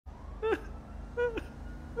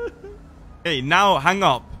Hey, now hang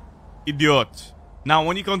up, idiot. Now I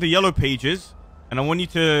want you to go into Yellow Pages, and I want you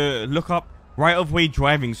to look up right of way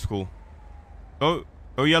driving school. Go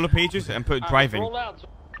Yellow Pages and put driving. Roll out.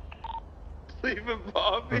 Leave him,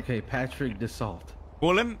 Bobby. Okay, Patrick Dassault.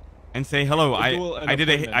 Call him and say hello. I did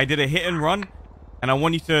a hit and run, and I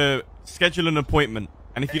want you to schedule an appointment.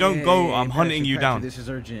 And if you don't go, I'm hunting you down. This is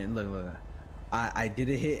urgent. Look. I did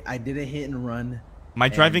a hit and run. My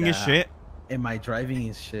driving is shit. And my driving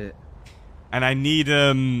is shit. And I need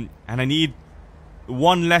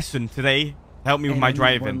one lesson today to help me with my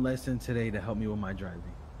driving. One lesson today to help me with my driving.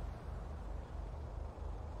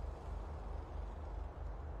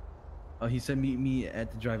 Oh, he said meet me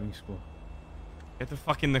at the driving school. Get the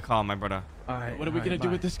fuck in the car, my brother. All right. What are we gonna do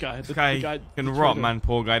with this guy? This guy can rot, man.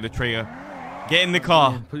 Poor guy, the traitor. Get in the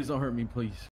car. Man, please don't hurt me, please.